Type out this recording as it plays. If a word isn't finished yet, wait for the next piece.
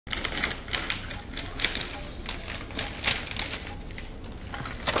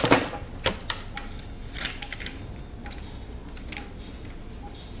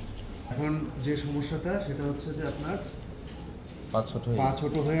যে সমস্যাটা সেটা হচ্ছে যে আপনার পা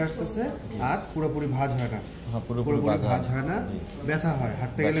ছোট হয়ে আসতেছে আর পুরোপুরি ভাঁজ হয় না। পুরোপুরি ভাঁজ হয় না, ব্যথা হয়,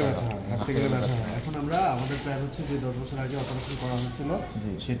 হাঁটতে গেলে ব্যথা হয়। এখন আমরা আমাদের প্ল্যান হচ্ছে যে 10 বছর আগে অপারেশন করা হয়েছিল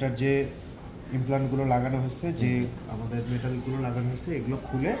সেটার যে ইমপ্লান্টগুলো লাগানো হয়েছে, যে আমাদের মেটালগুলো লাগানো হয়েছে, এগুলো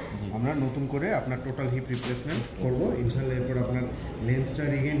খুলে আমরা নতুন করে আপনার টোটাল হিপ রিপ্লেসমেন্ট করবো ইনশাল্লাহ। এরপর আপনার লেন্থটা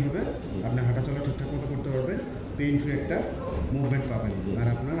রিগেইন হবে, আপনি হাঁটাচলা ঠিকঠাক মতো করতে পারবেন, পেইন ফ্রি একটা মুভমেন্ট পাবেন। আর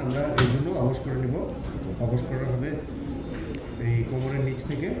আমরা এই জন্য অবশ করে নেব। অবশ করা হবে এই কোমরের নিচ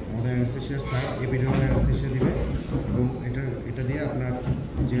থেকে, আমাদের অ্যানেস্থেশিয়ার স্যার এপিডুরাল অ্যানেস্থেশিয়া দিবে এবং এটা দিয়ে আপনার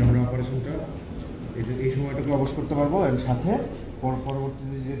যে আমরা অপারেশনটা এই সময়টুকু অবশ করতে পারবো। এর সাথে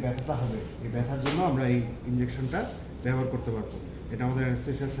পরবর্তীতে যে ব্যথাটা হবে এই ব্যথার জন্য আমরা এই ইনজেকশনটা ব্যবহার করতে পারবো। এটা আমাদের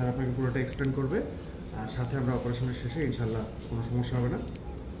অ্যানেস্থেশিয়ার স্যার আপনাকে পুরোটা এক্সপ্লেন করবে। আর সাথে আমরা অপারেশনের শেষে ইনশাল্লাহ কোনো সমস্যা হবে না।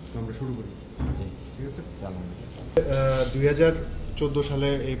 তো আমরা শুরু করি, ঠিক আছে? 2014 সালে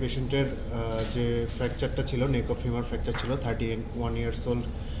এই পেশেন্টের যে ফ্র্যাকচারটা ছিল, নেক অফ ফিমার ফ্র্যাকচার ছিল, 31 ইয়ার্স ওল্ড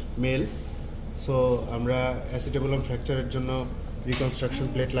মেল। সো আমরা অ্যাসিটেবুলাম ফ্র্যাকচারের জন্য রিকনস্ট্রাকশন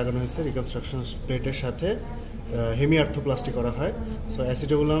প্লেট লাগানো হয়েছে। রিকনস্ট্রাকশন প্লেটের সাথে হেমিআর্থোপ্লাস্টি করা হয়। So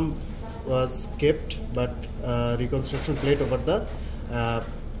অ্যাসিটেবুলাম was kept but reconstruction plate over the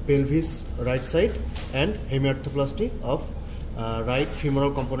pelvis right side and hemiarthroplasty of right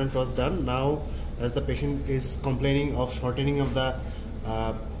femoral component was done. Now as the patient is complaining of shortening of the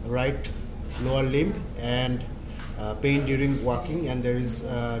right lower limb and pain during walking, and there is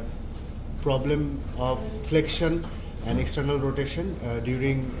problem of flexion and external rotation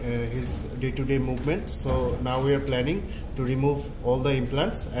during his day-to-day movement. So now we are planning to remove all the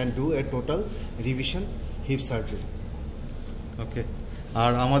implants and do a total revision hip surgery. Okay.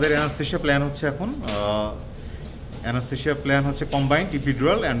 আর আমাদের anaesthesia plan হচ্ছে এখন combined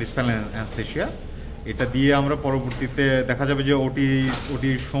epidural and রিসপ্লেন্ডেন্ট anaesthesia. এটা দিয়ে আমরা পরবর্তীতে দেখা যাবে যে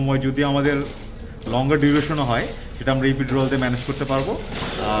ওটির সময় যদি আমাদের লঙ্গার ডিউরেশনও হয় সেটা আমরা এপিডুরাল দিয়ে ম্যানেজ করতে পারবো।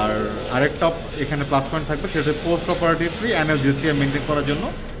 আর আরেকটা এখানে প্লাস পয়েন্ট থাকবে, সেটা পোস্ট অপারেটিভলি অ্যানালজেসিয়া মেনটেন করার জন্য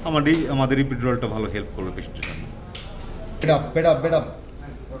আমাদের এপিডুরালটা ভালো হেল্প করবে পেশেন্টের জন্য। বেড আপ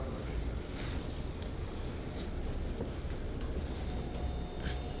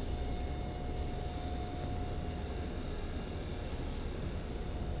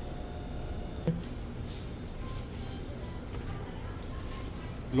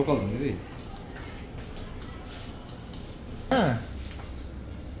লোকাল দিদি। হ্যাঁ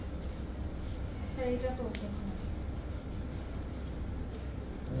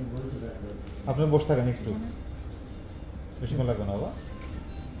আপনি বসে থাকেন, একটু বেশিক্ষণ লাগবে না বাবা।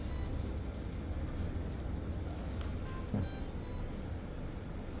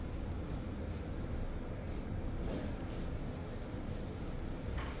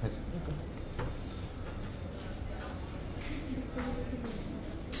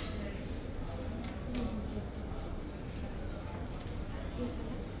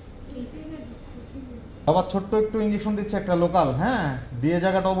 বাবা ছোট্ট একটু ইঞ্জেকশন দিচ্ছে একটা লোকাল, হ্যাঁ দিয়ে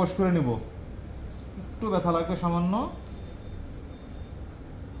জায়গাটা অবশ করে নিব। একটু ব্যথা লাগবে সামান্য।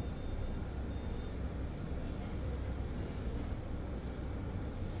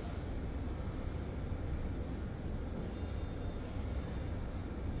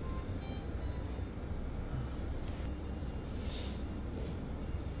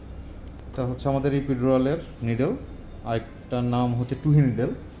 এটা হচ্ছে আমাদের এপিডুরালের নিডল, আরেকটার নাম হচ্ছে টুহি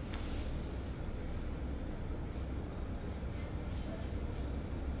নিডল।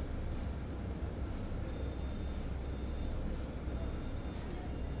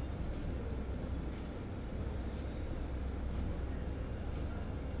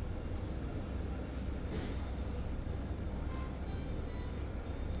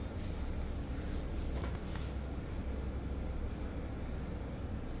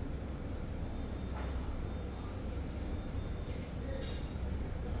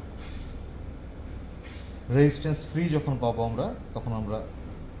 রেজিস্ট্যান্স ফ্রি যখন পাবো আমরা, তখন আমরা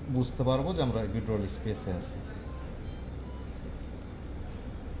বুঝতে পারবো যে আমরা এপিডুরাল স্পেসে আছি।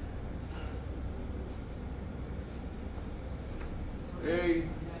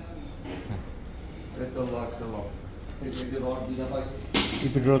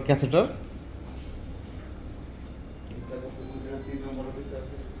 এপিডুরাল ক্যাথেটার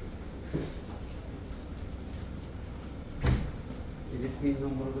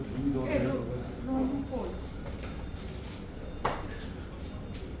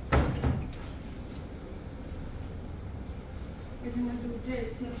এখানে দুটো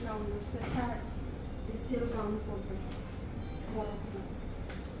এসিএল রাউন্ড আছে স্যার, এসিএল রাউন্ড করবে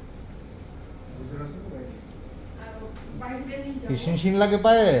শিনশিন লাগে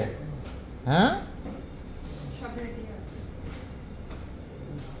পায়ে, হ্যাঁ সব রেডি আছে।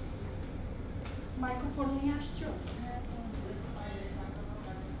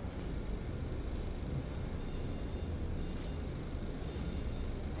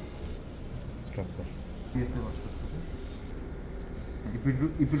 স্ট্রাকচার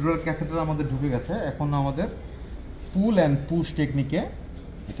ইপিডুরাল ক্যাথেটার আমাদের ঢুকে গেছে। এখন আমাদের পুল অ্যান্ড পুশ টেকনিকে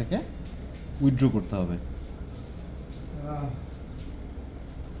এটাকে উইথড্র করতে হবে।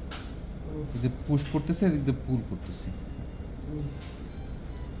 এদিকে পুশ করতেছে, এদিকে পুল করতেছে।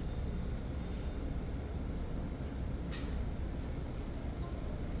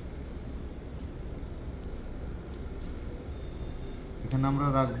 এখানে আমরা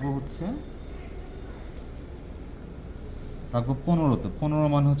রাখবো 15তে। 15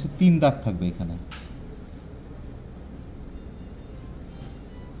 মানে হচ্ছে 3 দাগ থাকবে এখানে।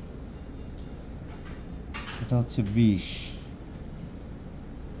 এটা হচ্ছে 20।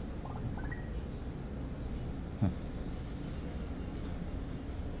 হ্যাঁ,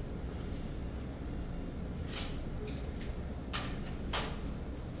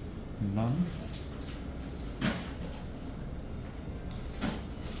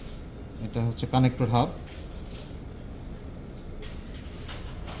 এটা হচ্ছে কানেক্টর হাব।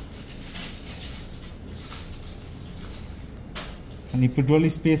 ইপিডুরাল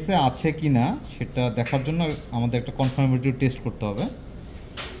স্পেসে আছে কিনা সেটা দেখার জন্য আমাদের একটা কনফার্মেটরি টেস্ট করতে হবে।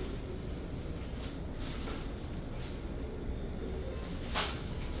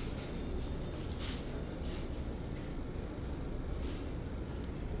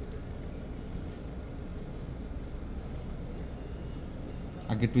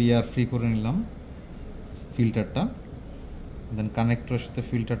 আগে একটু এয়ার ফ্রি করে নিলাম ফিল্টারটা, দেন কানেক্টরের সাথে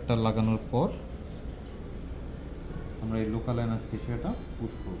ফিল্টারটা লাগানোর পর আমরা এই লোকাল অ্যানাস্থেসিয়াটা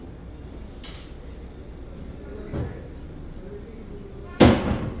পুশ করব।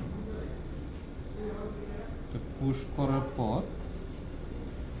 পুশ করার পর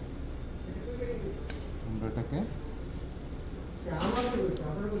আমরা এটাকে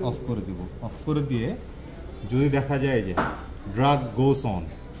অফ করে দিব। অফ করে দিয়ে যদি দেখা যায় যে ড্রাগ গোস অন,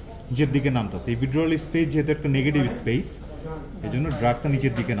 নিচের দিকে নামতেছে, এপিডুরাল স্পেস যেহেতু একটা নেগেটিভ স্পেস, এই জন্য ড্রাগটা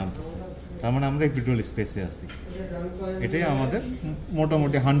নিচের দিকে নামতেছে, তার মানে আমরা এপিডুরাল স্পেসে আছি। এটাই আমাদের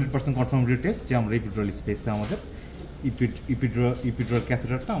মোটামুটি 100% কনফার্মেটরি টেস্ট যে আমরা এপিডুরাল স্পেসে, আমাদের ইপিডুরাল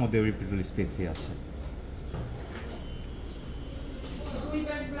ক্যাথেটারটা আমাদের এপিডুরাল স্পেসে আছে।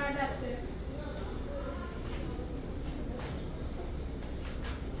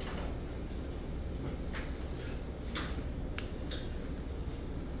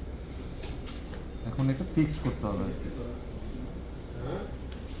 এখন এটা ফিক্স করতে হবে।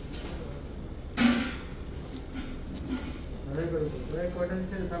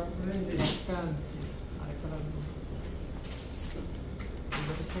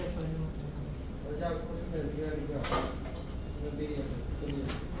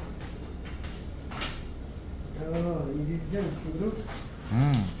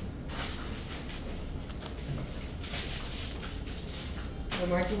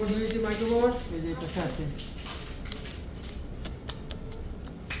 মাইক্রোবোর্ড দিয়েছি, মাইক্রোবোর্ড এই যে পাশে আছে।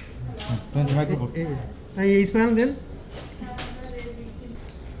 মাইক্রোবোর্ড এই স্প্যানাল দেন।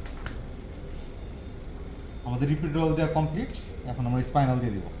 আমাদের এপিডুরাল দেওয়া কমপ্লিট। এখন আমরা স্পাইনাল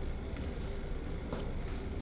দিয়ে দিব।